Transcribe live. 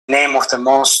name of the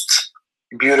most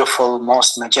beautiful,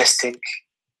 most majestic,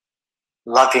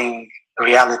 loving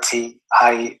reality,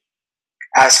 I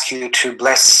ask you to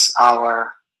bless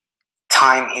our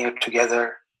time here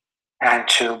together and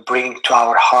to bring to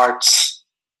our hearts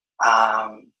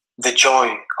the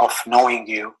joy of knowing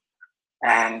you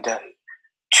and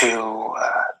to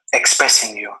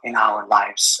expressing you in our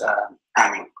lives.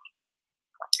 Amen.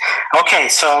 Okay,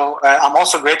 so I'm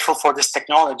also grateful for this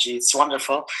technology. It's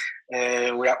wonderful.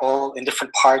 We are all in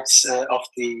different parts of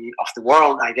the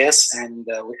world, I guess, and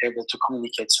we're able to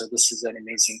communicate. So this is an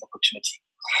amazing opportunity.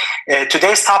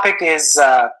 Today's topic is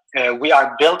we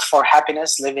are built for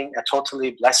happiness, living a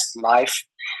totally blessed life.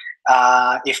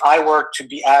 If I were to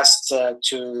be asked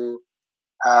to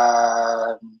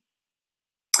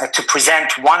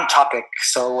present one topic,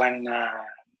 so when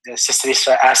Sister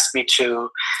Isra asked me to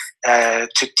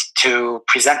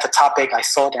present a topic, I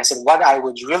said, what I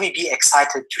would really be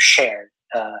excited to share.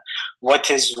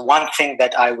 What is one thing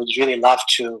that I would really love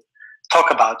to talk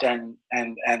about, and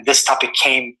this topic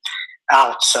came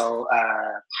out. So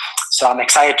I'm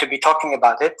excited to be talking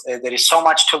about it. There is so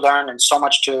much to learn and so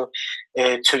much to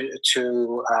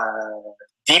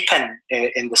deepen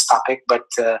in this topic, but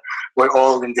we're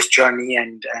all in this journey,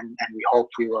 and we hope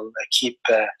we will keep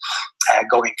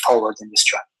going forward in this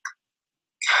journey.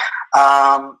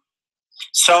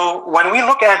 So when we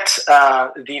look at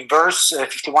the verse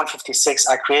 51-56,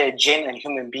 I created jinn and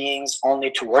human beings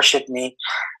only to worship me.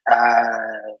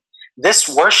 This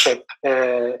worship,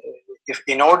 if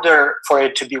in order for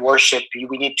it to be worship,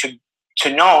 we need to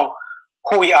know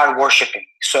who we are worshiping.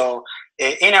 So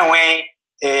in a way,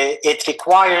 it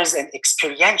requires an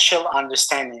experiential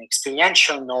understanding,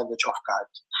 experiential knowledge of God.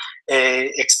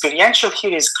 Experiential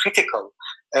here is critical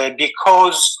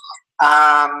because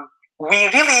we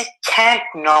really can't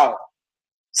know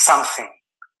something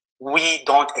we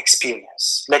don't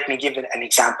experience. Let me give it an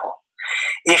example.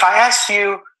 If I ask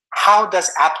you, how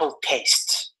does apple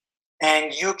taste?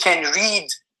 And you can read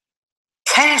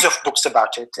tens of books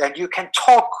about it, and you can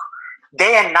talk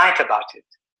day and night about it.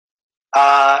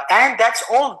 And that's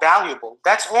all valuable.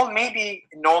 That's all maybe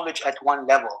knowledge at one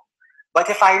level. But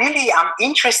if I really am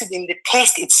interested in the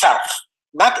taste itself,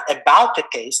 not about the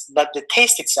taste, but the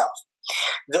taste itself,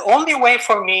 the only way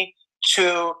for me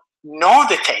to know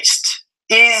the taste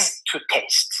is to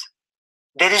taste.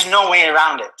 There is no way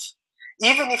around it.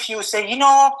 Even if you say,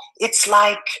 it's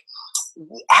like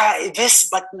this,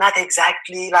 but not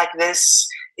exactly like this.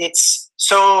 It's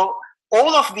so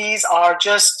all of these are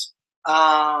just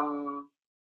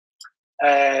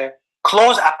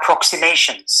close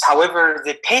approximations. However,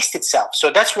 the taste itself.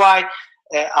 So that's why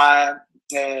the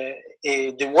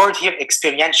word here,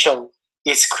 experiential,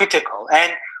 is critical.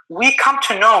 And we come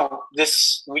to know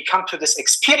this. We come to this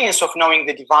experience of knowing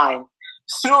the divine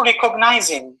through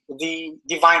recognizing the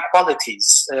divine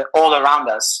qualities all around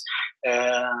us,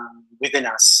 within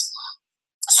us.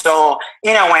 So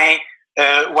in a way,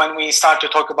 when we start to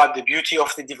talk about the beauty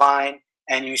of the divine,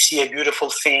 and you see a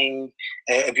beautiful thing,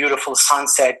 a beautiful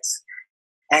sunset,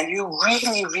 and you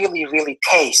really, really, really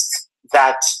taste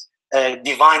that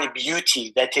divine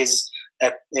beauty that is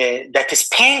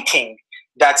painting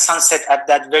that sunset at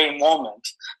that very moment,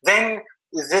 then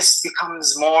this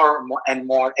becomes more and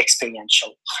more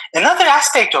experiential. Another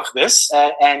aspect of this,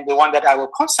 and the one that I will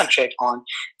concentrate on,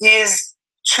 is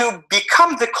to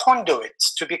become the conduit,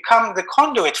 to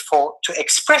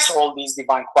express all these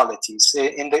divine qualities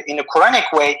in a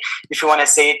Quranic way, if you want to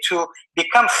say it, to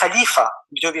become Khalifa,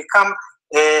 to become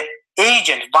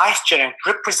agent, vicegerent,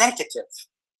 representative,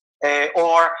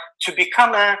 or to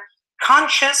become a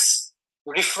conscious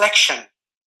reflection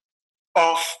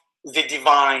of the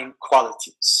divine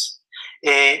qualities,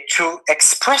 to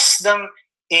express them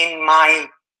in my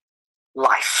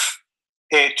life,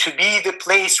 to be the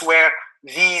place where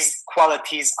these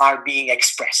qualities are being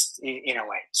expressed in a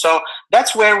way. So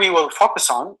that's where we will focus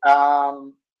on.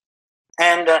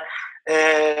 And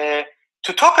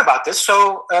to talk about this,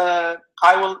 so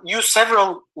I will use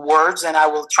several words, and I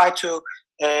will try to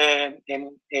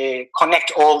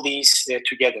connect all these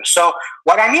together. So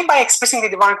what I mean by expressing the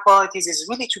divine qualities is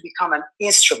really to become an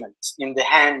instrument in the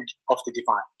hand of the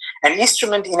divine. An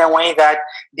instrument in a way that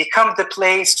becomes the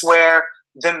place where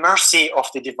the mercy of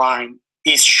the divine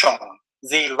is shown,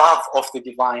 the love of the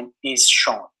divine is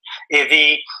shown,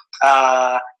 the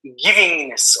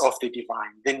givingness of the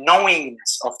divine, the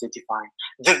knowingness of the divine,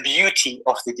 the beauty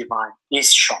of the divine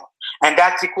is shown. And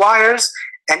that requires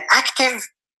an active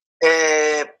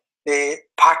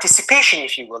participation,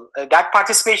 if you will. That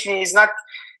participation is not,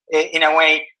 in a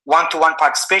way, one-to-one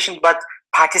participation, but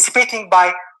participating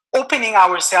by opening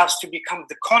ourselves to become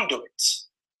the conduit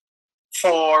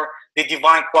for the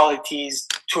divine qualities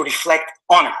to reflect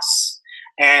on us.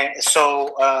 And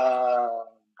so,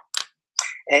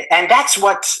 and that's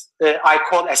what I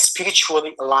call a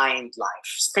spiritually aligned life.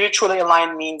 Spiritually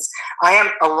aligned means I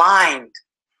am aligned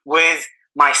with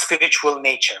my spiritual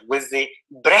nature, with the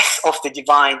breath of the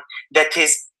divine that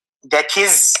is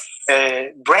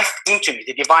breath into me,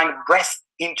 the divine breath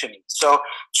into me. So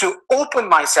to open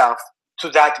myself to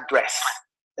that breath,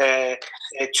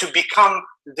 to become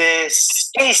the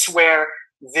space where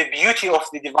the beauty of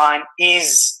the divine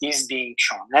is being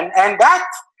shown. And that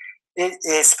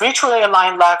spiritually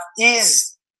aligned life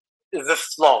is the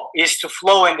flow, is to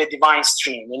flow in the divine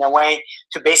stream in a way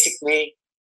to basically,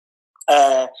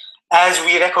 as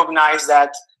we recognize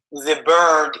that the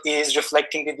bird is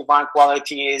reflecting the divine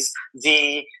qualities,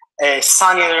 the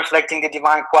sun is reflecting the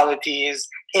divine qualities,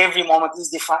 every moment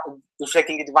is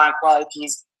reflecting the divine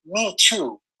qualities, me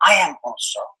too, I am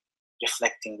also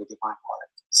reflecting the divine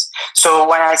qualities. So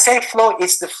when I say flow,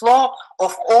 it's the flow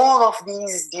of all of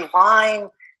these divine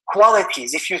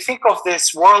qualities. If you think of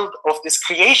this world, of this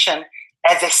creation,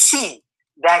 as a sea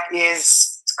that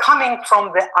is coming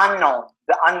from the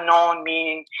unknown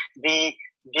meaning the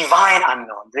divine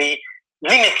unknown, the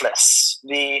limitless,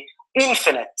 the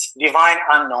infinite divine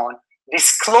unknown,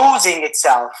 disclosing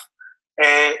itself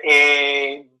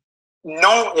in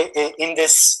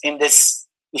this,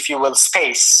 if you will,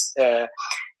 space,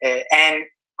 and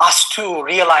us too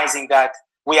realizing that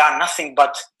we are nothing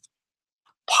but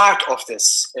part of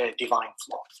this divine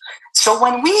flow. So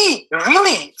when we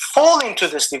really fall into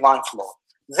this divine flow,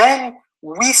 then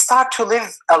we start to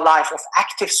live a life of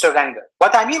active surrender.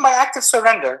 What I mean by active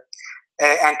surrender,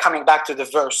 and coming back to the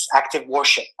verse, active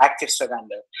worship, active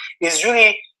surrender, is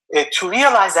really to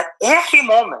realize that every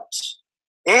moment,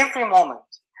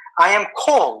 I am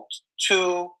called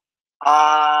to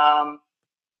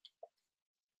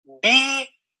be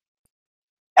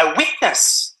a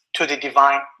witness to the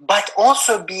divine, but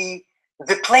also be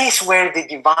the place where the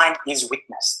divine is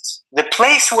witnessed, the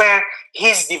place where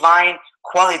his divine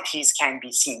qualities can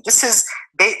be seen. This is,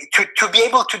 to be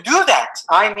able to do that,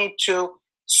 I need to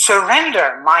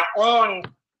surrender my own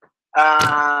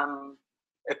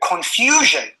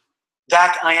confusion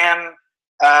that I am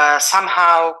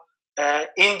somehow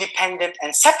independent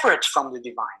and separate from the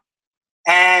divine,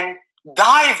 and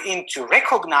dive into,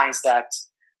 recognize that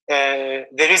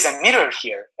there is a mirror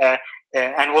here,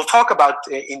 and we'll talk about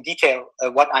in detail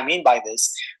what I mean by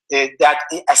this, that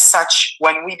as such,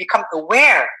 when we become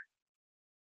aware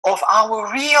of our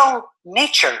real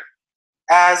nature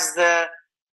as the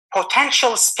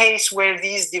potential space where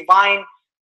these divine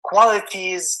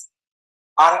qualities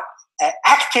are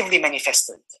actively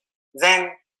manifested, then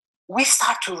we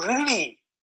start to really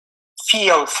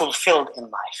feel fulfilled in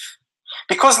life.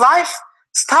 Because life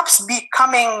stops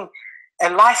becoming a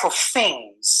life of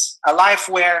things, a life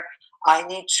where I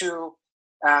need to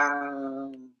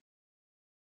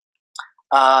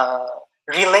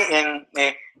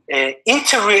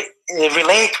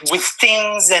interrelate with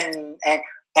things, and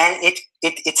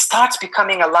it starts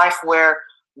becoming a life where,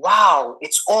 wow,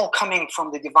 it's all coming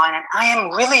from the divine, and I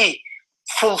am really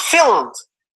fulfilled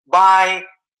by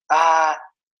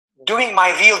doing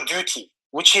my real duty,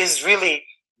 which is really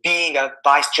being a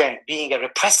vicegerent, being a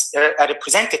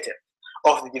representative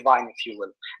of the divine, if you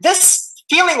will. This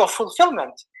feeling of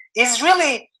fulfillment is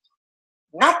really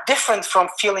not different from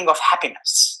feeling of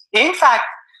happiness. In fact,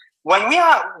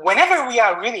 whenever we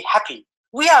are really happy,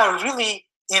 we are really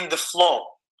in the flow.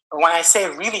 When I say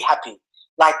really happy,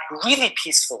 like really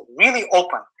peaceful, really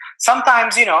open.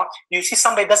 Sometimes, you see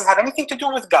somebody doesn't have anything to do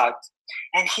with God,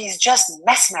 and he's just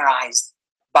mesmerized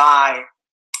by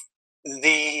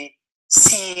the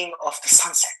seeing of the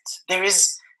sunset. There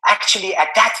is actually, at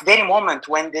that very moment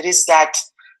when there is that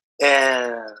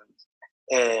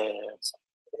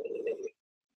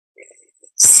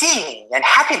seeing and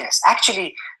happiness,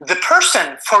 actually the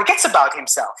person forgets about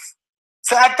himself.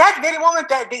 So at that very moment,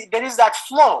 there is that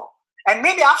flow. And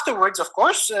maybe afterwards, of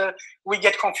course, we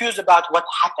get confused about what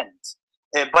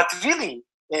happened. But really,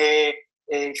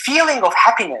 feeling of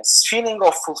happiness, feeling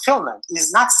of fulfillment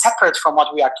is not separate from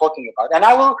what we are talking about. And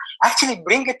I will actually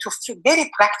bring it to very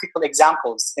practical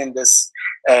examples in this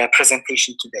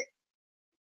presentation today.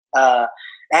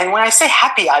 And when I say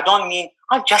happy, I don't mean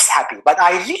not just happy, but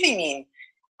I really mean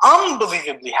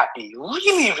unbelievably happy,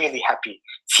 really, really happy,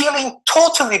 feeling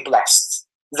totally blessed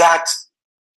that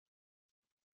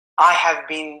I have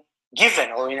been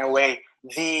given, or in a way,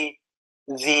 the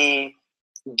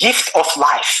gift of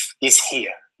life is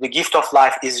here. The gift of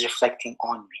life is reflecting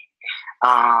on me.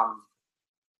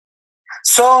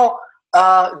 So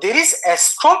there is a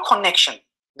strong connection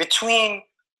between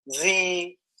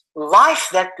the life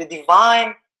that the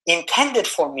divine intended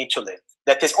for me to live.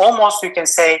 That is almost, you can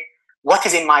say, what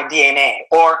is in my DNA,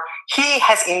 or he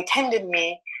has intended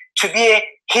me to be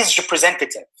his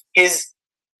representative, his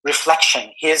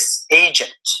reflection, his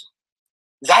agent.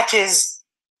 That is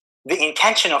the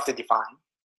intention of the divine,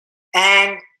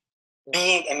 and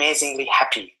being amazingly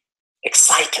happy,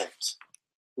 excited,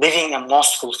 living a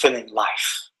most fulfilling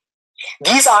life.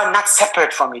 These are not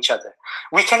separate from each other.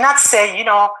 We cannot say,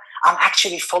 I'm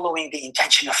actually following the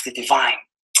intention of the divine,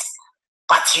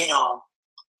 but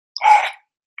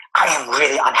I am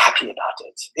really unhappy about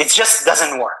it. It just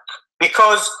doesn't work,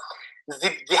 because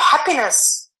the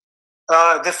happiness,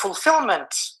 the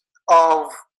fulfillment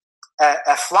of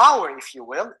a flower, if you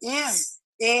will, is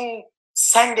in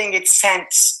sending its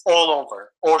scents all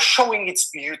over or showing its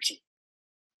beauty.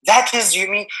 That is, you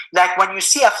mean, like when you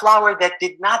see a flower that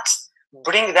did not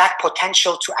bring that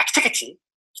potential to activity,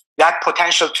 that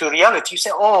potential to reality, you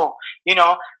say, oh,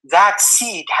 that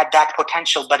seed had that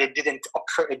potential, but it didn't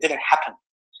occur, it didn't happen.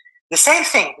 The same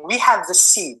thing, we have the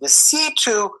seed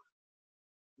to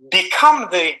become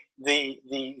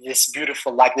this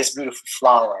beautiful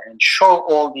flower and show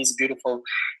all these beautiful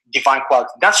divine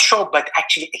qualities. Not show, but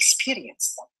actually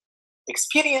experience them.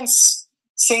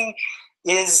 Experiencing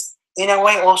is, in a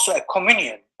way, also a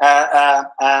communion, a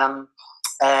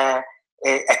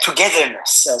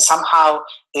togetherness. Somehow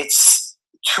it's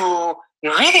to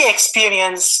really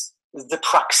experience the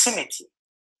proximity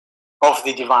of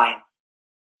the divine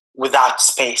without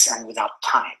space and without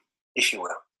time, if you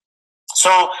will.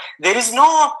 So there is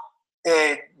no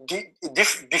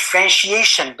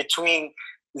differentiation between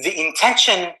the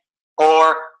intention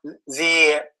or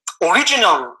the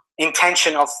original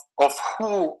intention of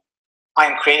who I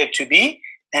am created to be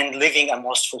and living a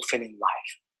most fulfilling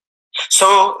life.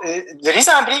 So the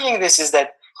reason I'm bringing this is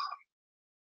that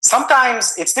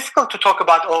sometimes it's difficult to talk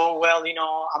about,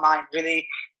 am I really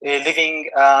living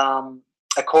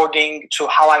according to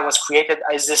how I was created?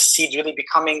 Is this seed really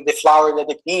becoming the flower that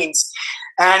it needs?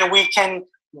 And we can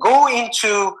go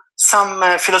into some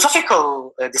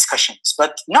philosophical discussions.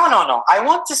 But no. I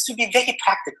want this to be very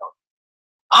practical.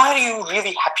 Are you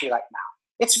really happy right now?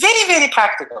 It's very, very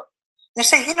practical. You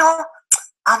say,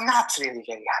 I'm not really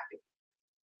very happy.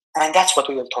 And that's what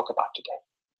we will talk about today.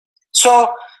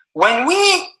 So when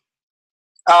we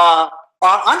are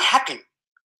unhappy,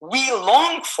 we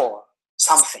long for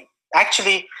something.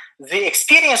 Actually, the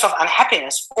experience of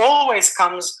unhappiness always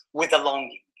comes with a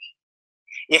longing.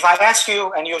 If I ask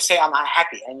you and you say, I'm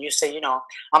unhappy, and you say,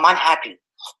 I'm unhappy,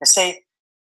 I say,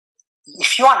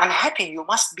 if you are unhappy, you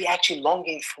must be actually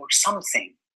longing for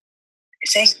something. You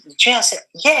say,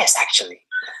 yes, actually.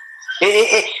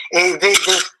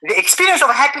 The experience of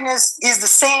happiness is the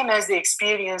same as the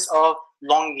experience of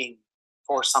longing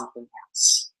for something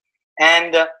else.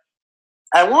 And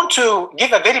I want to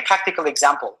give a very practical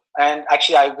example. And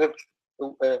actually, I will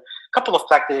give a couple of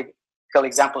practical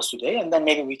examples today, and then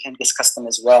maybe we can discuss them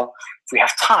as well if we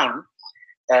have time,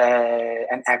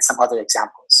 and add some other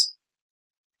examples.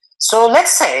 So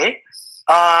let's say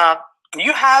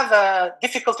you have a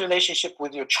difficult relationship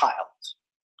with your child.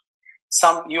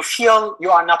 You feel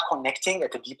you are not connecting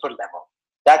at a deeper level.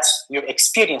 That's your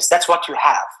experience. That's what you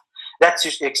have. That's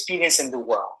your experience in the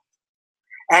world.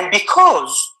 And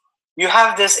because you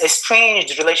have this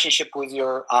estranged relationship with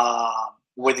your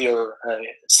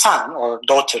son or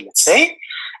daughter, let's say,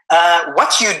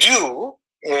 what you do,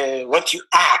 what you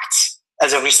act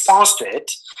as a response to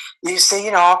it, you say,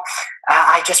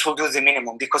 I just will do the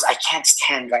minimum because I can't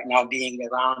stand right now being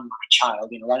around my child.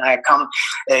 When I come,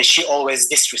 she always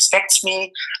disrespects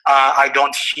me. I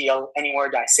don't feel anywhere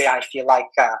that I say I feel like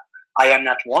I am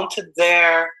not wanted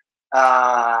there.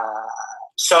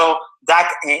 So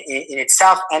that in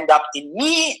itself end up in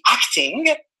me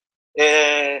acting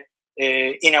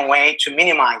in a way to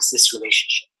minimize this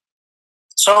relationship.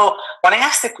 So when I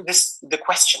ask the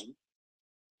question,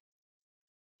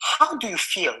 how do you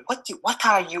feel? What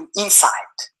are you inside?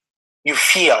 You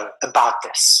feel about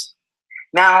this?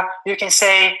 Now you can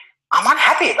say, I'm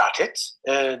unhappy about it.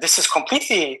 This is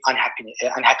completely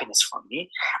unhappiness for me.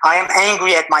 I am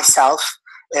angry at myself.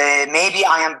 Maybe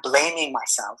I am blaming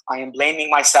myself. I am blaming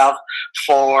myself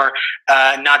for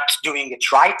not doing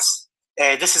it right.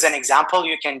 This is an example.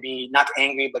 You can be not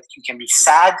angry, but you can be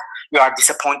sad. You are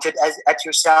disappointed at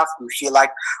yourself. You feel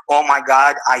like, oh my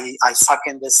God, I suck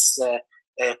in this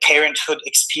parenthood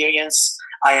experience.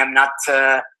 I am not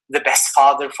the best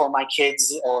father for my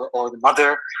kids or the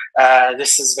mother.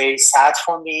 This is very sad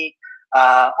for me.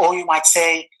 Or you might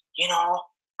say,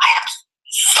 I am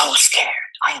so scared.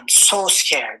 I am so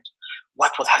scared.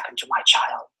 What will happen to my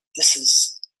child? This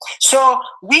is So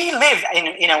we live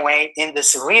in a way in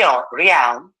this real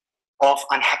realm of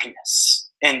unhappiness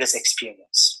in this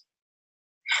experience.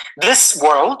 This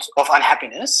world of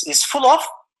unhappiness is full of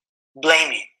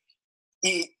blaming.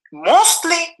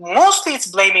 Mostly it's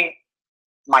blaming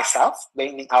myself,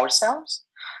 blaming ourselves.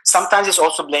 Sometimes it's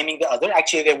also blaming the other.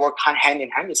 Actually, they work hand in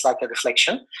hand. It's like a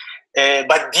reflection.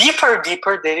 But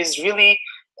deeper, there is really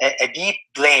a deep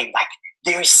blame. Like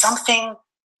there is something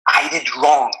I did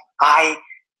wrong. I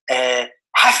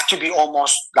have to be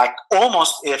almost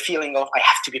a feeling of I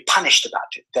have to be punished about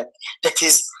it. That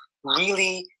is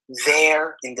really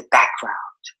there in the background.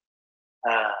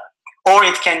 Or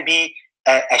it can be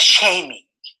a shaming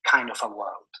kind of a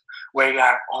world where you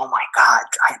are, oh my God,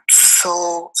 I'm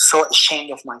so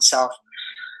ashamed of myself.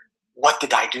 What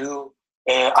did I do?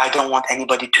 I don't want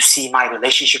anybody to see my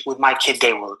relationship with my kid.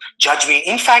 They will judge me.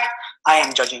 In fact, I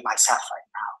am judging myself right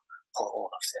now for all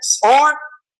of this. Or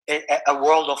a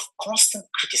world of constant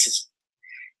criticism.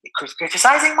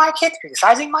 Criticizing my kid,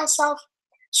 criticizing myself.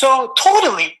 So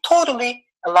totally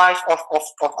a life of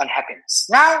unhappiness.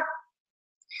 Now,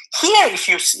 here, if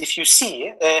you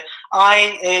see,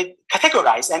 I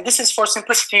categorize, and this is for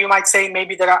simplicity. You might say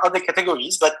maybe there are other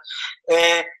categories, but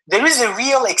there is a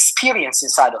real experience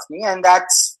inside of me, and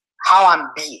that's how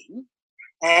I'm being.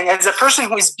 And as a person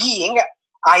who is being,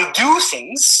 I do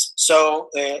things. So,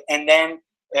 and then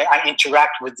I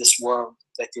interact with this world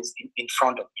that is in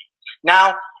front of me.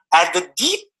 Now, at the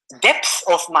deep depth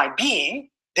of my being,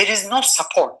 there is no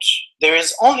support. There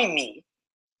is only me.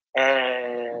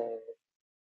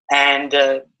 And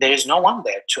there is no one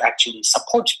there to actually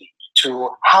support me, to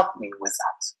help me with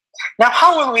that. Now,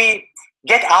 how will we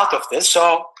get out of this?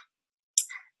 So,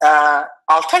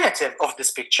 alternative of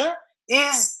this picture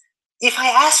is if I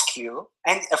ask you,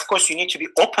 and of course you need to be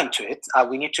open to it,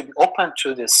 we need to be open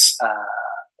to this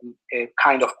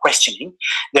kind of questioning.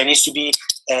 There needs to be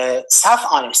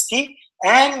self-honesty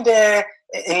and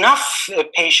enough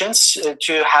patience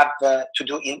to have to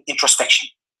do introspection.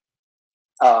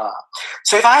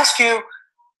 So if I ask you,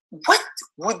 what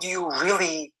would you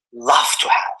really love to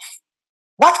have?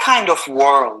 What kind of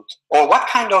world, or what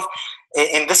kind of,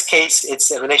 in this case,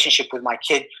 it's a relationship with my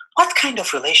kid, what kind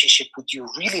of relationship would you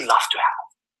really love to have?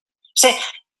 Say,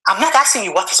 I'm not asking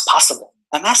you what is possible.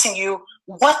 I'm asking you,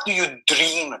 what do you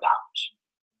dream about?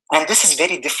 And this is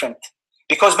very different,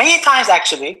 because many times,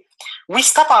 actually, we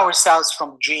stop ourselves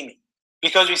from dreaming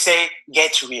because we say,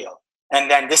 get real. And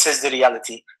then this is the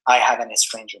reality. I have an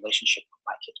estranged relationship with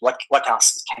my kid. What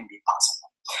else can be possible?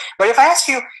 But if I ask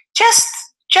you, just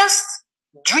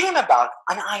dream about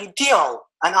an ideal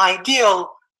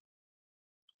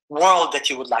world that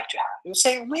you would like to have. You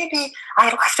say, maybe I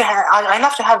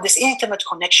love to have this intimate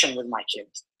connection with my kid.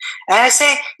 And I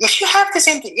say, if you have this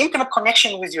intimate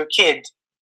connection with your kid,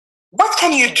 what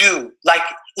can you do? Like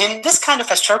in this kind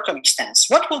of a circumstance,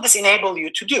 what will this enable you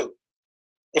to do?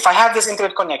 If I have this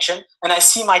intimate connection and I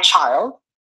see my child,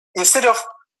 instead of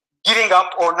giving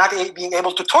up or not being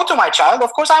able to talk to my child,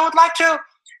 of course, I would like to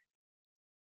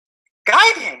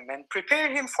guide him and prepare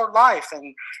him for life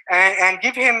and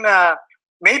give him,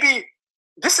 maybe,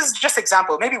 this is just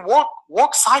example, maybe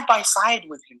walk side by side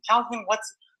with him, tell him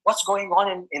what's going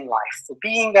on in life,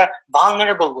 being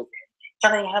vulnerable with him,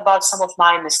 telling him about some of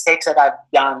my mistakes that I've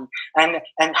done and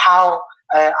how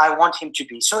I want him to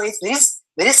be. So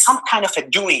there is some kind of a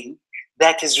doing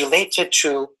that is related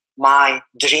to my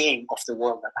dream of the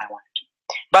world that I want to do.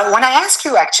 But when I ask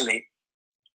you, actually,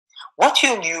 what do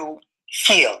you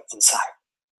feel inside?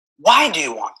 Why do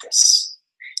you want this?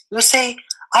 You say,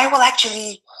 I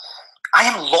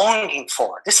am longing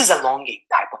for, this is a longing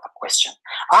type of a question.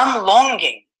 I'm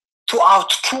longing to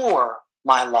outpour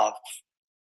my love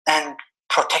and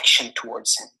protection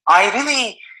towards him. I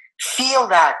really feel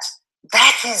that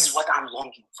is what I'm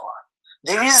longing for.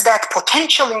 There is that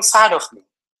potential inside of me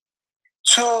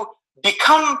to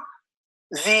become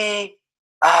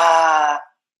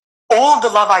all the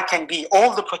love I can be,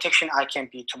 all the protection I can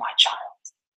be to my child.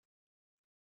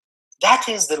 That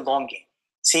is the longing.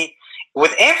 See,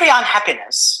 with every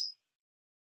unhappiness,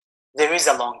 there is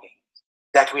a longing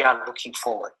that we are looking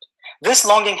forward. This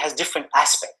longing has different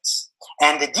aspects.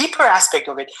 And the deeper aspect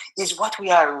of it is what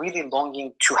we are really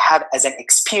longing to have as an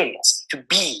experience, to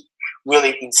be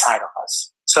really inside of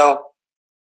us. So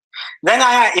then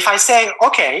if I say,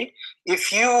 okay,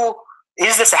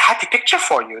 is this a happy picture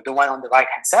for you, the one on the right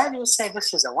hand side? You'll say,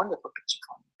 this is a wonderful picture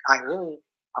for me.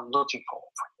 I'm looking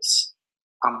forward for this.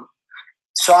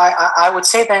 So I would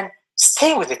say then,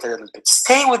 stay with it a little bit.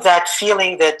 Stay with that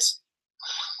feeling that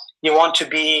you want to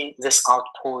be this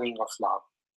outpouring of love,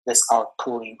 this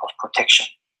outpouring of protection.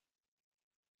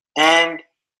 And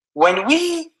when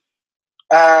we,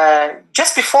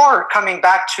 just before coming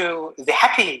back to the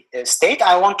happy state,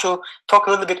 I want to talk a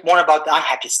little bit more about the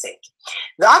unhappy state.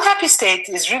 The unhappy state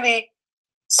is really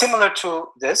similar to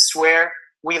this, where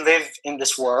we live in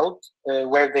this world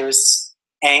where there's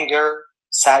anger,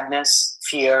 sadness,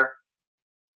 fear,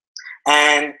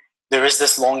 and there is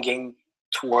this longing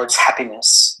towards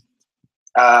happiness,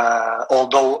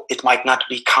 although it might not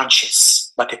be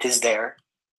conscious, but it is there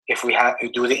if we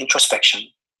do the introspection.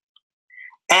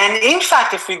 And in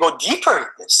fact, if we go deeper in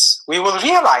this, we will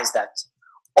realize that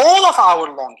all of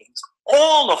our longings,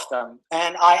 all of them,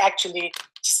 and I actually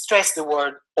stress the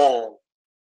word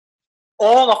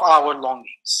all of our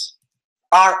longings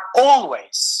are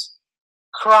always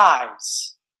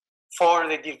cries for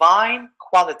the divine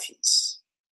qualities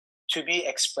to be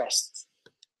expressed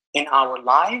in our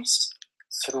lives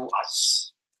through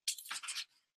us.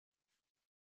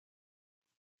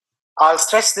 I'll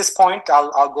stress this point.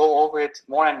 I'll go over it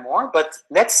more and more, but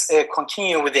let's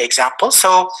continue with the example.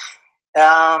 So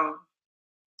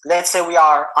let's say we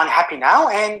are unhappy now,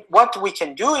 and what we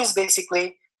can do is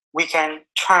basically we can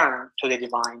turn to the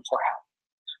divine for help.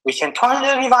 We can turn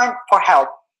to the divine for help,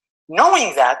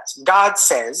 knowing that God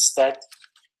says that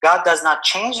God does not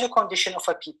change the condition of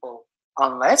a people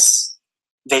unless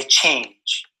they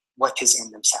change what is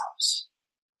in themselves.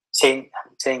 Saying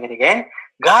it again,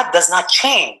 God does not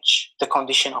change the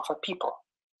condition of a people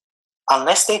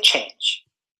unless they change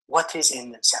what is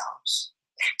in themselves.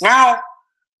 Now,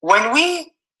 when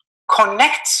we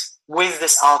connect with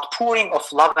this outpouring of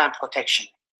love and protection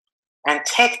and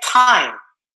take time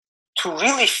to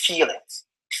really feel it,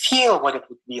 feel what it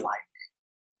would be like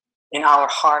in our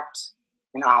heart,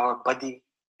 in our body,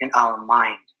 in our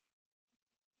mind,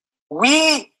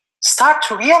 we start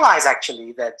to realize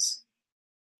actually that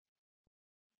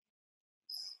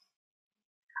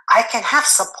I can have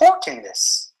support in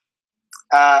this,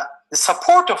 the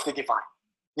support of the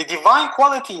divine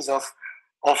qualities of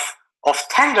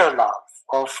tender love,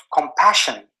 of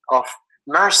compassion, of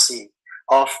mercy,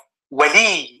 of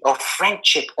wali, of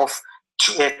friendship, of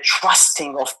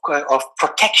trusting, of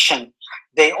protection.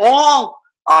 They all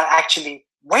are actually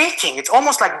waiting. It's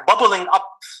almost like bubbling up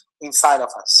inside of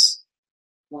us,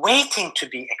 waiting to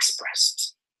be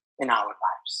expressed in our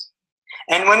lives.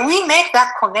 And when we make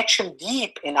that connection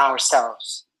deep in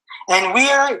ourselves, and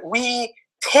we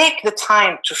take the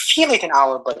time to feel it in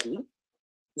our body,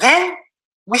 then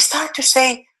we start to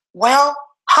say, well,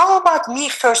 how about me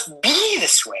first be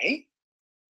this way?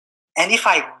 And if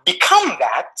I become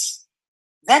that,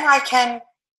 then I can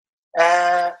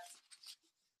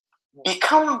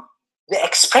become the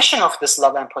expression of this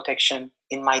love and protection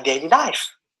in my daily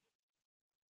life.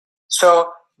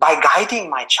 So by guiding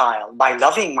my child, by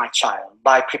loving my child,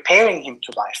 by preparing him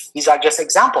to life, these are just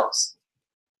examples.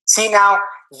 See now,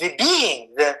 the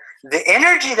being, the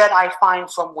energy that I find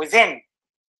from within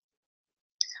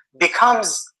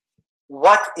becomes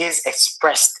what is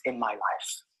expressed in my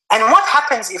life. And what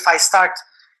happens if I start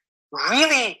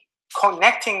really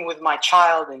connecting with my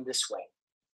child in this way?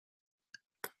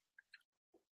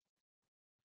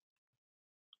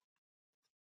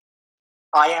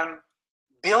 I am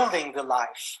building the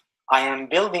life, I am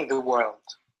building the world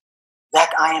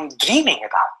that I am dreaming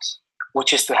about,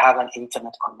 which is to have an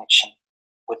intimate connection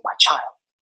with my child.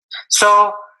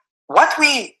 So what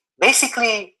we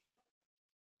basically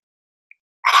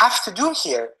have to do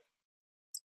here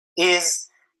is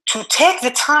to take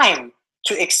the time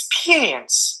to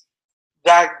experience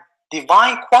that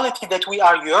divine quality that we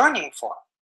are yearning for,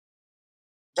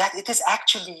 that it is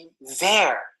actually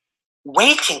there,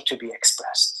 waiting to be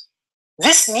expressed.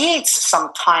 This needs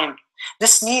some time.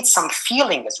 This needs some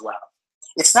feeling as well.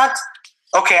 It's not,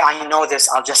 okay, I know this,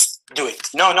 I'll just do it.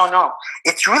 No.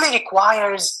 It really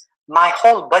requires my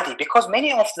whole body, because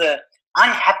many of the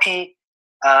unhappy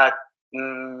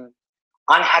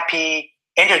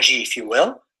energy, if you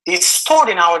will, is stored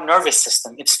in our nervous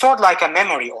system. It's stored like a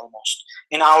memory almost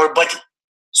in our body.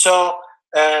 So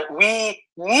we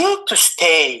need to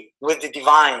stay with the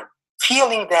divine,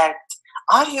 feeling that,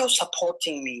 are you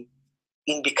supporting me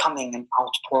in becoming an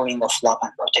outpouring of love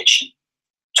and protection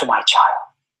to my child?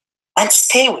 And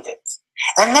stay with it.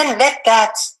 And then let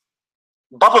that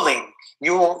bubbling,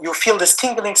 you feel this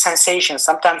tingling sensation.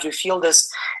 Sometimes you feel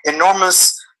this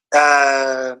enormous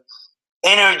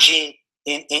energy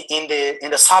in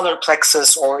the solar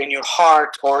plexus, or in your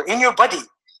heart, or in your body,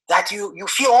 that you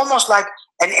feel almost like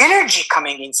an energy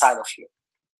coming inside of you.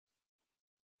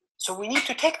 So we need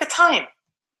to take the time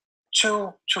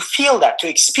to feel that, to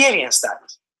experience that,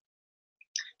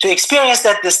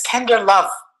 this tender love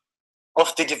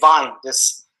of the divine,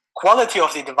 this quality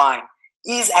of the divine,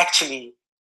 is actually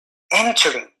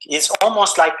entering, is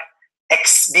almost like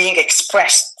being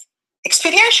expressed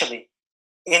experientially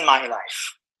in my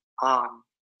life.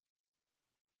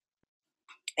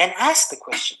 And ask the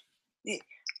question,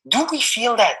 do we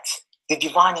feel that the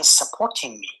divine is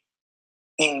supporting me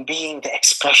in being the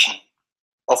expression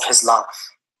of his love,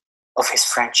 of his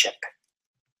friendship,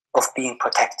 of being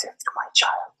protective to my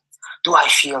child? Do I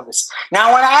feel this?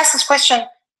 Now, when I ask this question,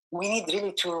 we need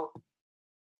really to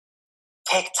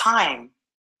take time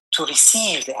to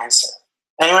receive the answer.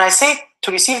 And when I say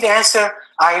to receive the answer,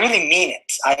 I really mean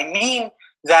it. I mean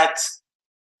that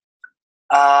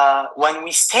when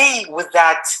we stay with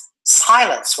that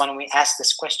silence, when we ask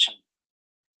this question,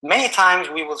 many times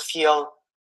we will feel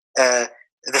the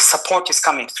support is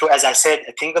coming through, as I said,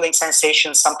 a tingling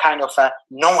sensation, some kind of a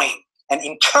knowing, an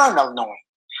internal knowing.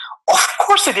 Of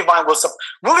course the divine will support.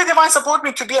 Will the divine support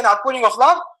me to be an outpouring of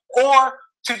love, or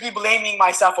to be blaming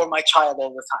myself or my child all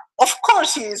the time? Of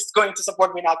course he is going to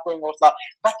support me in outpouring of love,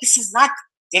 but this is not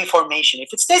information.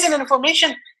 If it stays in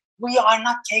information, we are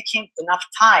not taking enough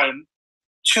time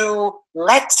to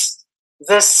let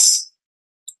this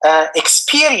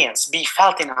experience be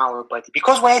felt in our body.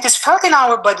 Because when it is felt in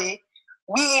our body,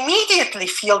 we immediately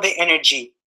feel the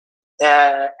energy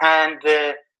and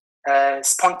the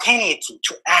spontaneity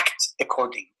to act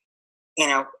accordingly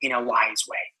in a wise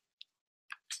way.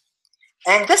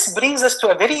 And this brings us to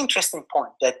a very interesting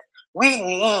point, that we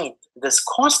need this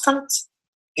constant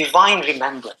divine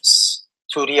remembrance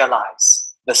to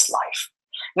realize this life.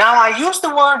 Now, I use the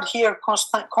word here,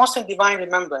 constant divine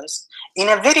remembrance, in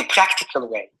a very practical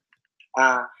way,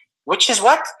 which is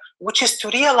what? Which is to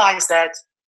realize that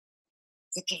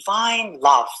the divine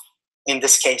love, in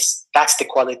this case, that's the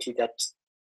quality that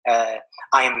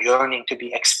I am yearning to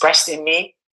be expressed in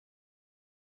me.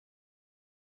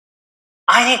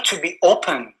 I need to be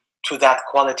open to that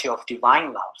quality of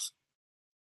divine love,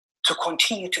 to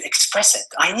continue to express it.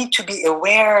 I need to be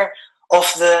aware of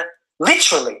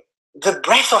literally, the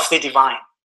breath of the divine,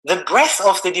 the breath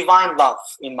of the divine love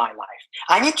in my life.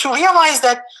 I need to realize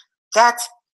that that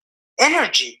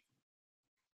energy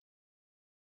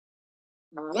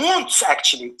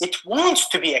wants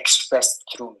to be expressed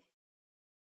through me.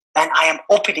 And I am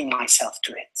opening myself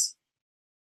to it.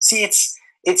 See, it's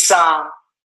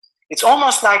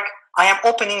almost like I am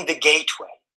opening the gateway.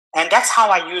 And that's how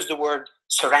I use the word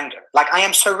surrender. Like I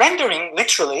am surrendering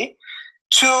literally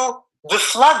to the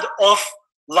flood of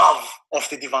love of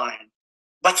the divine.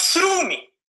 But through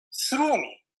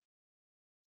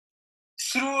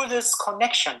this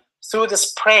connection, through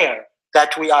this prayer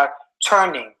that we are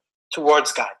turning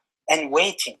towards God and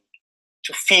waiting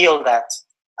to feel that.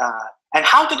 And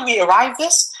how did we arrive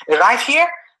here?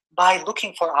 By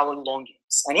looking for our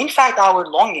longings. And in fact, our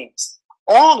longings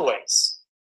always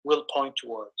will point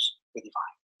towards the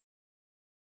divine.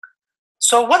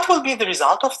 So what will be the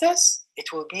result of this?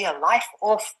 It will be a life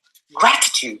of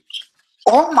gratitude.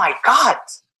 Oh my God,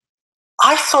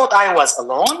 I thought I was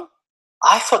alone.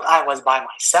 I thought I was by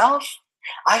myself.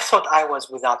 I thought I was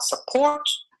without support.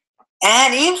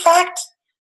 And in fact,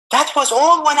 that was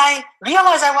all when I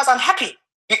realized I was unhappy.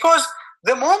 Because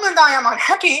the moment I am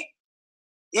unhappy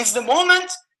is the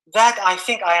moment that I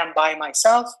think I am by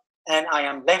myself and I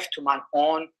am left to my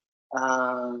own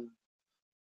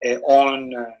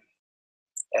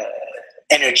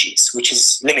energies, which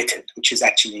is limited, which is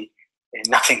actually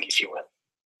nothing, if you will.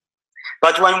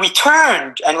 But when we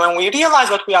turn and when we realize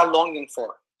what we are longing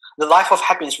for, the life of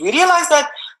happiness, we realize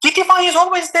that the divine is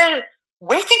always there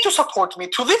waiting to support me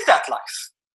to live that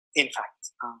life, in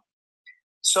fact.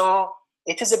 So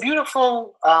it is a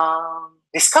beautiful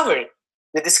discovery.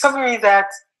 The discovery that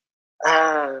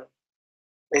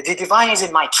the divine is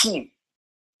in my team.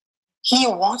 He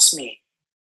wants me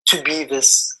to be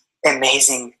this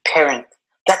amazing parent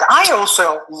that I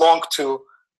also long to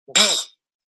be.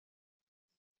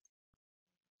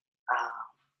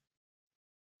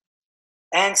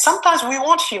 And sometimes we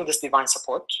won't feel this divine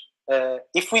support.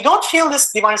 If we don't feel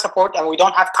this divine support, and we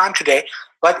don't have time today,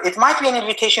 but it might be an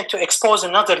invitation to expose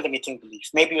another limiting belief.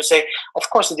 Maybe you say, of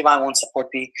course the divine won't support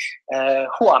me.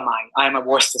 Who am I? I am a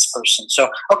worthless person.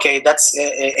 So, okay, that's,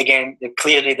 again,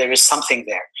 clearly there is something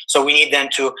there. So we need then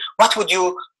to, what would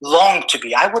you long to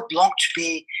be? I would long to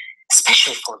be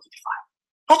special for the divine.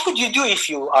 What would you do if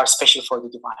you are special for the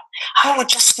divine? I would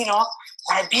just,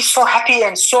 be so happy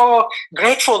and so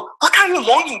grateful. What are you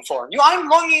longing for? I'm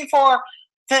longing for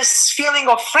this feeling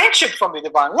of friendship from the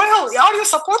divine. Well, are you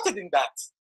supported in that?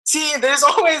 See, there's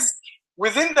always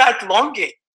within that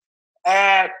longing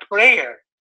a prayer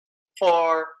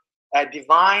for a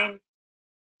divine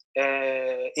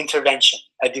intervention,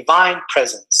 a divine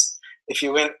presence, if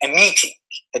you will, a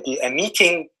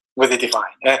meeting with the divine.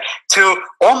 To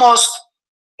almost,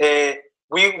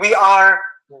 we are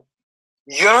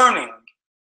yearning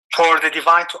for the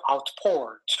divine to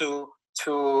outpour, to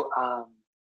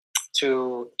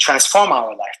transform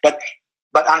our life. But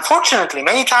unfortunately,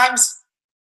 many times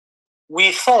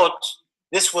we thought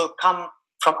this will come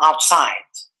from outside.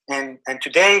 And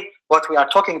today, what we are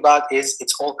talking about is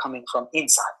it's all coming from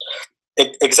inside.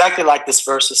 Exactly like this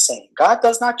verse is saying. God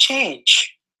does not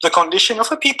change the condition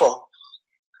of a people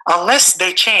unless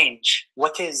they change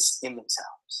what is in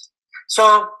themselves.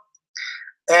 So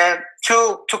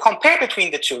to compare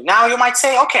between the two, now you might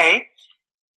say, okay,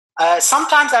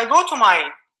 sometimes I go to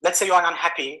my, let's say you are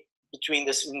unhappy in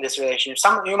this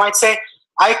relationship. You might say,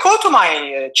 I go to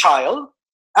my child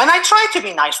and I try to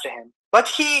be nice to him, but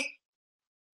he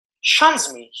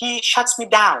shuns me, he shuts me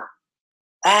down.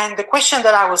 And the question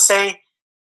that I will say,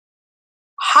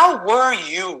 how were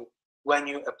you when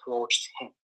you approached him?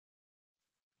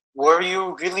 Were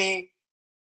you really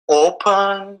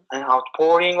open and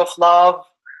outpouring of love,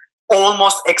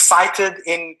 almost excited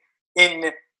in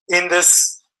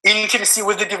this intimacy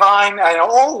with the divine? And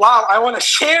oh wow, I want to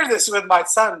share this with my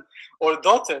son or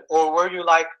daughter. Or were you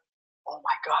like, oh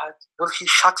my God, will he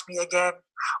shut me again?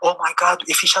 Oh my God,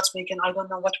 if he shuts me again, I don't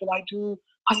know, what will I do?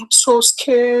 I am so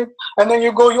scared. And then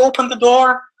you open the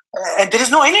door, and there is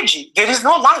no energy, there is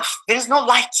no life, there is no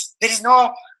light, there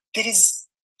is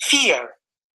fear,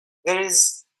 there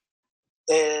is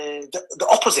the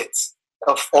opposite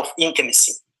of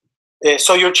intimacy.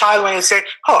 So your child, when you say,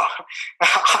 oh,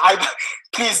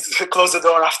 please close the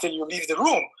door after you leave the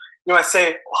room, you might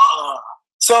say, oh.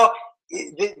 So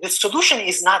the solution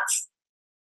is not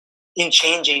in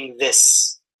changing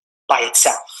this by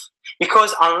itself,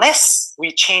 because unless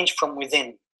we change from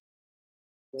within,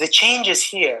 the changes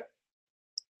here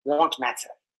won't matter.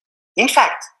 In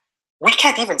fact, we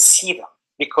can't even see them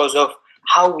because of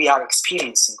how we are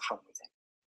experiencing from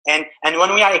within. And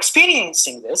when we are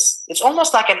experiencing this, it's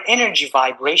almost like an energy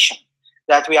vibration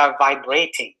that we are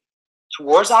vibrating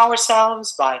towards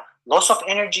ourselves by loss of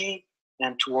energy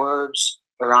and towards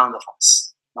around of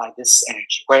us by this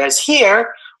energy. Whereas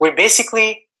here, we're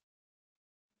basically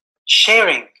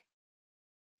sharing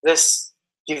this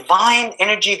divine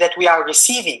energy that we are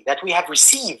receiving, that we have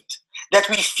received, that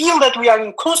we feel that we are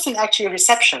in constant actually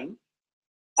reception,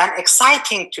 and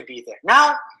exciting to be there.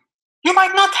 Now, you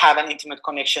might not have an intimate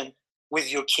connection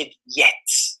with your kid yet.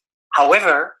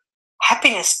 However,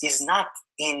 happiness is not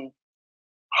in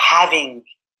having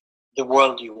the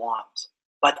world you want,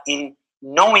 but in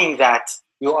knowing that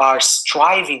you are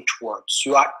striving towards,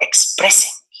 you are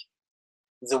expressing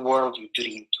the world you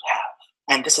dream to have.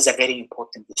 And this is a very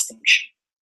important distinction.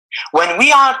 When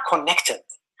we are connected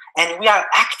and we are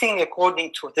acting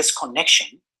according to this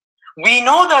connection, we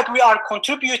know that we are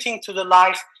contributing to the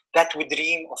life that we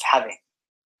dream of having.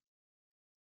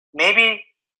 Maybe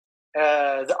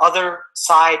the other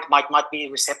side might not be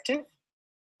receptive,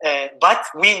 but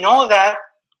we know that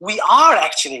we are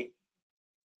actually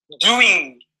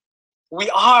we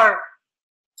are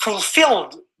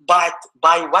fulfilled by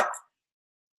what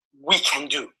we can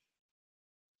do,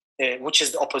 which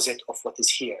is the opposite of what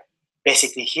is here.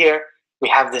 Basically here, we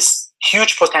have this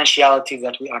huge potentiality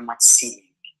that we are not seeing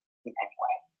in any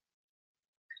way.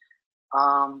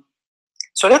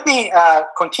 So let me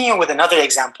continue with another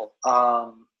example,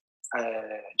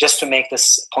 just to make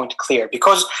this point clear,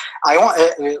 because I want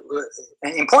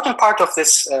an important part of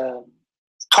this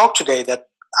talk today that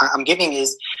I'm giving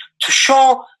is to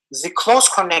show the close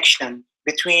connection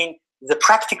between the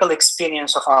practical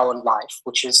experience of our life,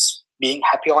 which is being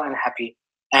happy or unhappy,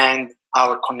 and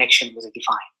our connection with the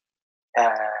divine.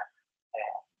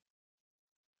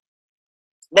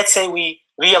 Let's say we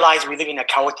realize we live in a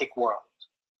chaotic world.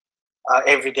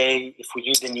 Every day, if we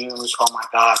use the news, oh my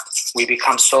God, we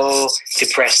become so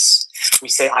depressed. We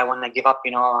say, I want to give up,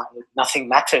 nothing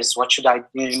matters. What should I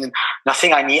do?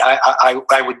 Nothing I need,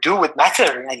 I would do would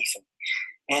matter, anything.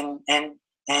 And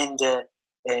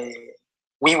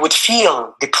we would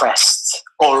feel depressed,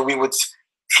 or we would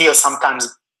feel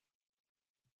sometimes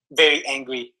very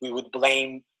angry. We would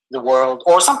blame the world,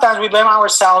 or sometimes we blame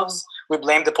ourselves. We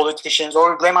blame the politicians,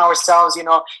 or we blame ourselves,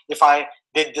 if I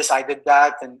did this, I did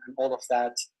that, and all of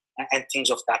that, and things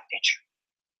of that nature.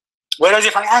 Whereas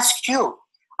if I ask you,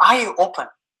 are you open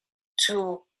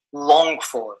to long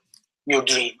for your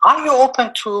dream? Are you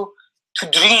open to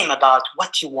dream about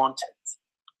what you wanted?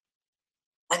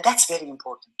 And that's very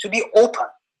important, to be open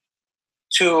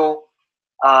to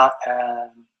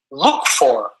look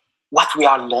for what we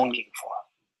are longing for.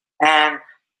 And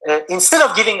instead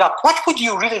of giving up, what would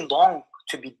you really long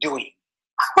to be doing?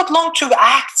 I would long to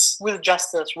act with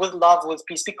justice, with love, with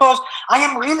peace, because I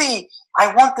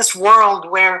want this world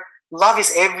where love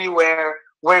is everywhere,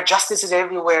 where justice is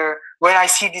everywhere, where I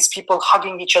see these people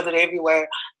hugging each other everywhere.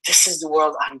 This is the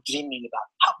world I'm dreaming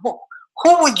about.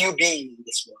 Who would you be in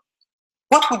this world?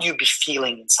 What would you be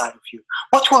feeling inside of you?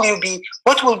 What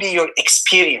will be your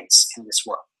experience in this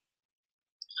world?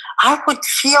 I would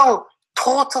feel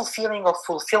total feeling of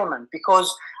fulfillment,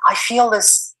 because I feel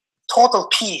this total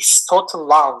peace, total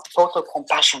love, total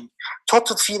compassion,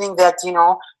 total feeling that,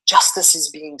 justice is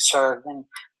being served, and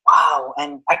wow,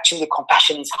 and actually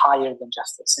compassion is higher than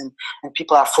justice, and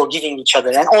people are forgiving each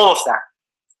other, and all of that.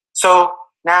 So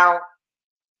now,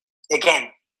 again,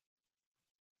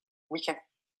 we can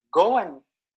go and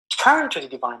turn to the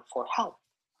divine for help.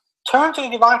 Turn to the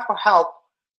divine for help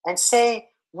and say,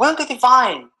 will the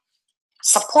divine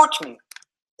support me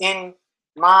in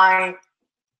my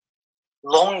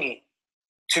longing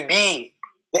to be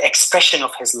the expression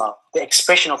of his love, the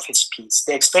expression of his peace,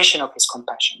 the expression of his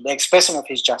compassion, the expression of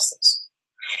his justice?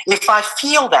 If I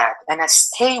feel that, and I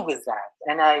stay with that,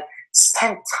 and I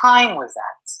spend time with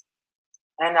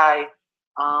that, and I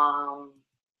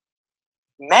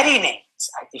marinate,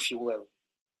 if you will,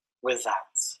 with that,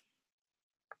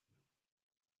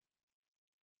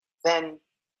 then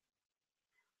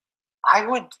I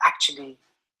would actually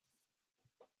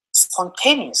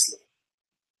spontaneously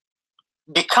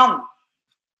become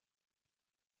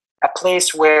a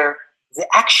place where the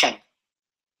action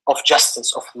of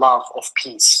justice, of love, of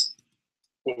peace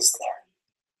is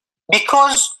there.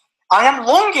 Because I am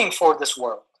longing for this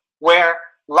world where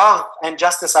love and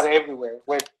justice are everywhere,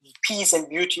 where peace and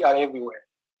beauty are everywhere.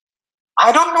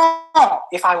 I don't know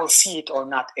if I will see it or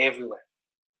not everywhere,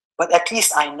 but at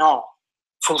least I know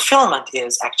fulfillment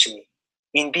is actually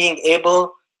in being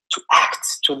able to act,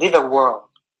 to live a world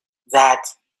that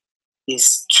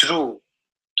is true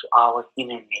to our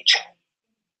inner nature.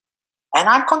 And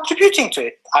I'm contributing to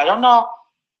it. I don't know.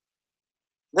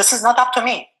 This is not up to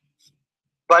me,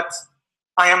 but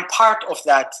I am part of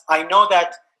that. I know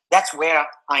that that's where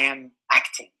I am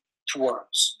acting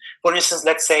towards. For instance,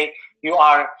 let's say you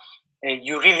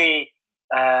really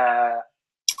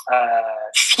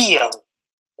feel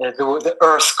the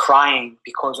earth crying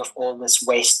because of all this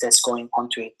waste that's going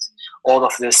onto it, all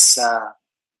of this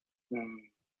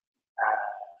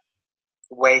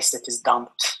waste that is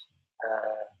dumped.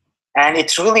 And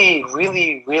it really,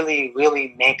 really, really,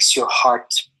 really makes your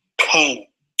heart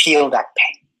feel that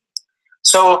pain.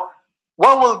 So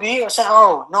what will be? You'll say,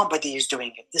 oh, nobody is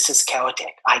doing it. This is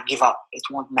chaotic. I give up. It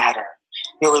won't matter.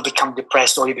 You will become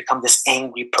depressed, or you become this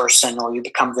angry person, or you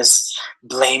become this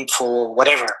blameful,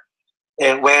 whatever.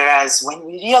 Whereas when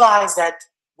we realize that,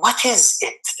 what is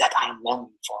it that I am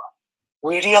longing for?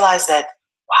 We realize that,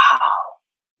 wow,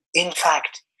 in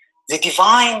fact, the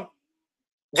divine,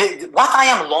 what I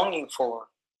am longing for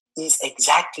is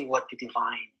exactly what the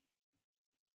divine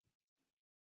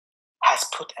has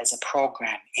put as a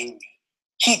program in me.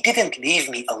 He didn't leave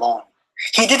me alone.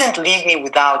 He didn't leave me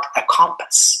without a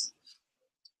compass.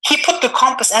 He put the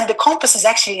compass, and the compass is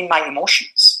actually in my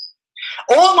emotions.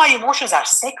 All my emotions are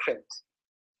sacred.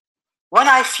 When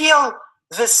I feel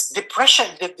this depression,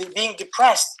 being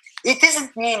depressed, it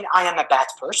doesn't mean I am a bad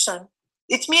person.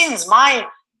 It means my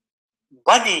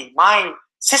body, my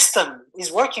system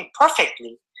is working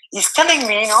perfectly. It's telling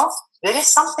me, there is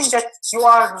something that you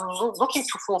are looking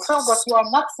to fulfill, but you are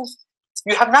not.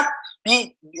 You have not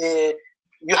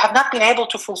been able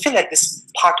to fulfill at this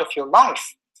part of your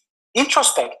life.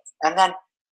 Introspect, and then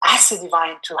ask the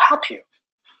divine to help you.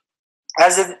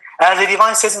 As the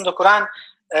divine says in the Quran,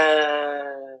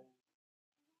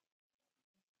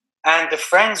 and the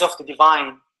friends of the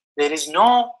divine, there is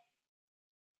no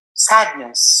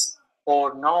sadness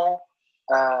or no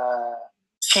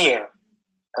fear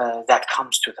that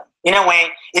comes to them. In a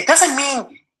way, it doesn't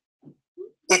mean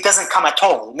it doesn't come at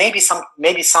all. Maybe some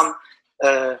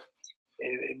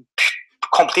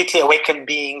completely awakened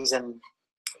beings, and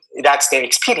that's their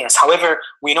experience. However,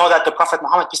 we know that the Prophet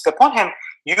Muhammad, peace be upon him,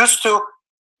 used to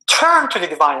turn to the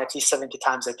divine at least 70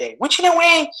 times a day, which in a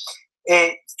way,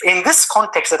 in this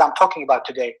context that I'm talking about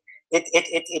today,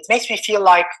 it makes me feel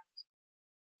like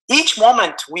each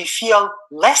moment we feel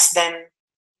less than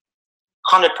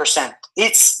 100%.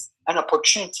 It's an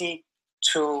opportunity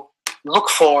to look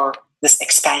for this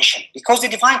expansion, because the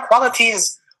divine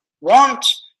qualities want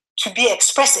to be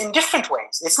expressed in different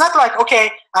ways. It's not like,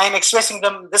 okay, I am expressing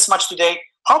them this much today.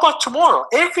 How about tomorrow?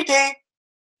 Every day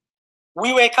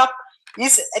we wake up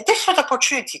is a different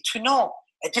opportunity to know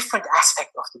a different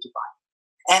aspect of the divine.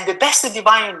 And the best the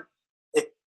divine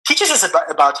teaches us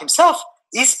about himself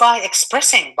is by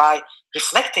expressing, by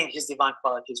reflecting his divine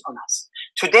qualities on us.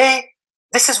 Today,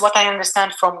 this is what I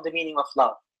understand from the meaning of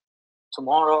love.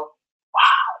 Tomorrow,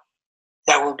 wow,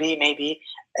 there will be maybe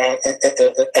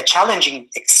a challenging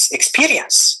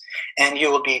experience, and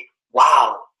you will be,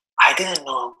 wow, I didn't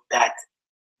know that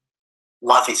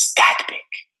love is that big.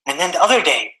 And then the other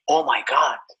day, oh my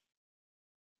God,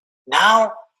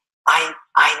 now I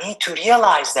need to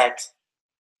realize that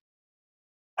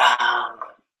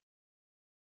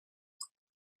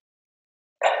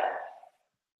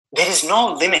there is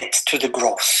no limit to the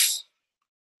growth,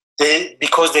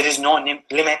 because there is no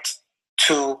limit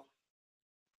to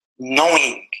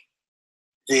knowing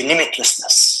the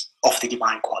limitlessness of the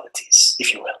divine qualities,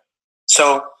 if you will.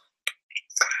 So,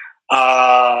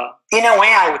 in a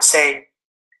way, I would say,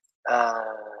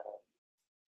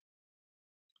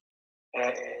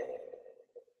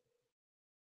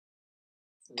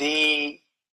 the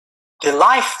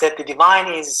life that the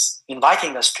divine is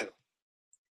inviting us to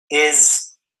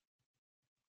is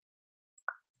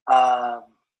a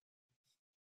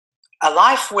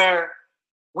life where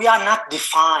we are not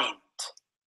defined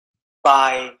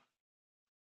by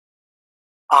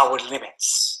our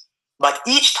limits, but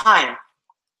each time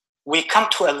we come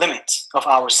to a limit of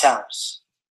ourselves,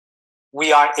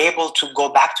 we are able to go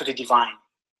back to the divine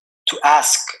to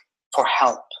ask for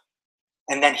help,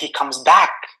 and then he comes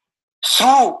back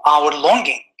through our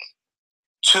longing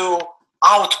to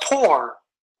outpour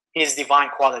his divine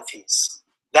qualities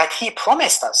that he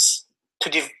promised us to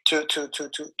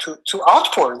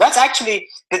outpour. That's actually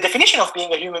the definition of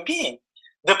being a human being,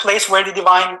 the place where the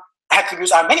divine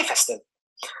attributes are manifested.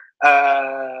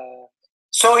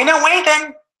 So in a way,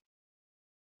 then,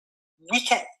 we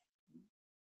can,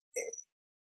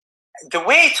 the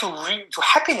way to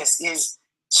happiness is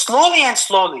slowly and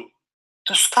slowly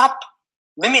to stop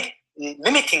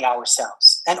limiting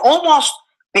ourselves and almost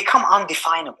become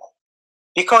undefinable.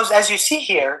 Because as you see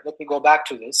here, let me go back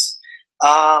to this,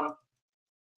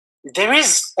 there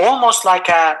is almost like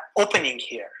an opening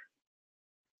here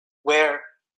where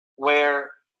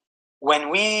when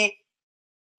we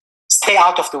stay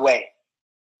out of the way,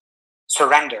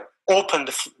 surrender, open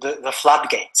the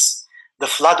floodgates, the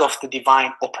flood of the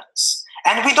divine opens.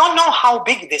 And we don't know how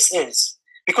big this is,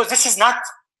 because this is not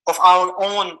of our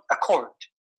own accord.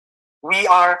 We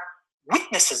are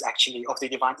witnesses, actually, of the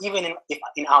divine, even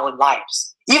in our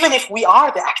lives. Even if we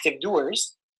are the active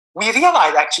doers, we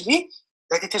realize, actually,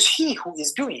 that it is he who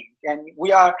is doing. And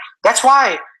we are, that's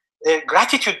why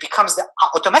gratitude becomes the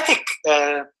automatic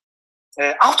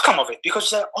outcome of it,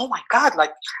 because oh my God,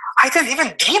 like, I didn't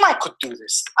even dream I could do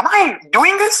this. Am I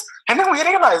doing this? And then we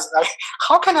realize, like,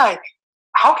 how can I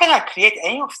create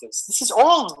any of this? This is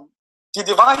all the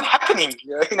divine happening,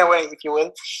 in a way, if you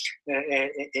will,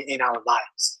 in our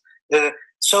lives.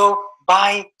 So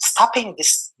by stopping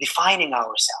this defining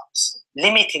ourselves,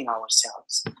 limiting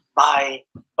ourselves by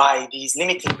these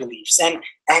limiting beliefs, and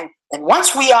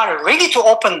once we are ready to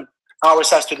open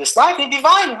ourselves to this life, the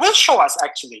divine will show us,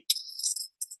 actually,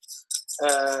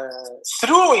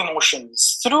 through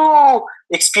emotions, through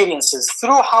experiences,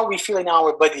 through how we feel in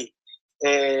our body,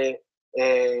 the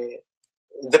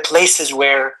places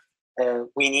where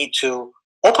we need to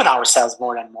open ourselves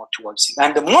more and more towards him.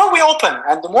 And the more we open,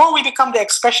 and the more we become the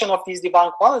expression of these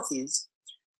divine qualities,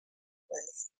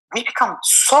 we become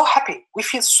so happy. We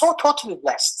feel so totally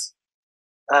blessed.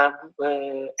 And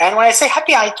when I say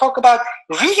happy, I talk about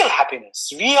real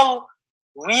happiness, real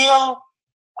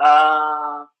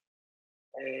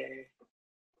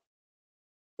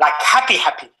like happy.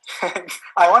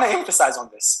 I want to emphasize on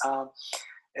this.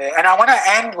 And I want to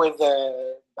end with,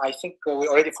 I think we're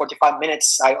already 45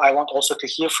 minutes. I want also to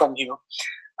hear from you.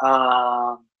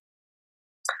 I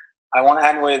want to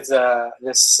end with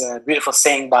this beautiful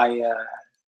saying by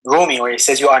Rumi, where he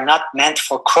says, "You are not meant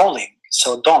for crawling,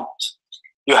 so don't.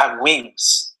 You have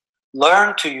wings.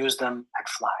 Learn to use them and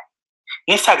fly."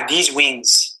 In fact, these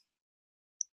wings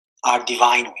are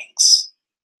divine wings.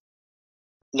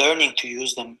 Learning to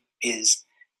use them is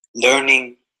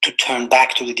learning to turn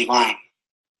back to the divine,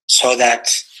 so that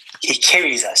he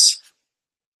carries us.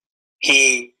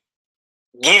 He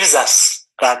gives us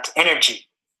that energy,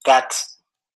 that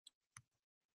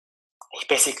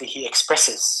basically he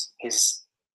expresses his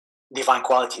divine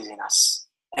qualities in us.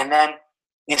 And then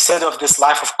instead of this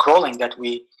life of crawling that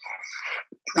we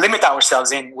limit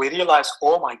ourselves in, we realize,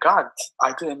 oh my God,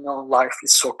 I didn't know life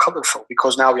is so colorful,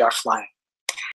 because now we are flying.